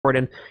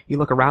and you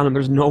look around him,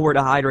 there's nowhere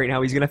to hide right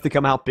now. He's going to have to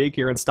come out big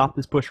here and stop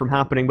this push from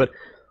happening, but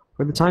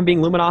for the time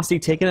being, Luminosity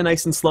taking it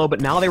nice and slow, but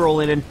now they roll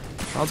in, and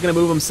Charles going to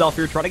move himself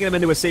here, try to get him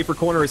into a safer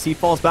corner as he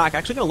falls back.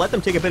 Actually going to let them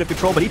take a bit of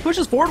control, but he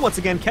pushes forward once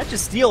again, catches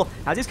Steel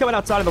as he's coming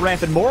outside of the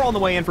ramp, and more on the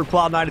way in for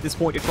Cloud9 at this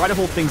point to try to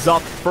hold things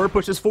up. Bird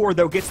pushes forward,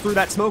 though, gets through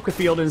that smoke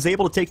field and is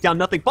able to take down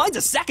Nothing. Finds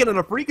a second on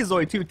a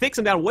Freakazoid, too. Takes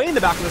him down way in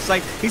the back of the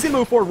site. He's going to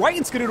move forward right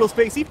in Skadoodle's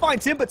face. He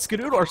finds him, but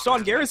Skadoodle, or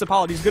Sean Garris,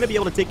 apologies, is going to be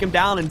able to take him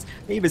down and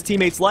save his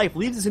teammate's life.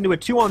 Leads us into a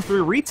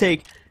 2-on-3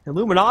 retake, and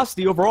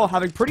Luminosity overall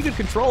having pretty good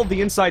control of the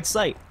inside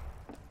site.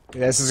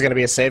 This is going to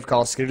be a save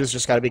call. Skadoodle's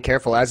just got to be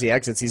careful as he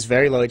exits. He's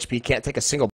very low HP, can't take a single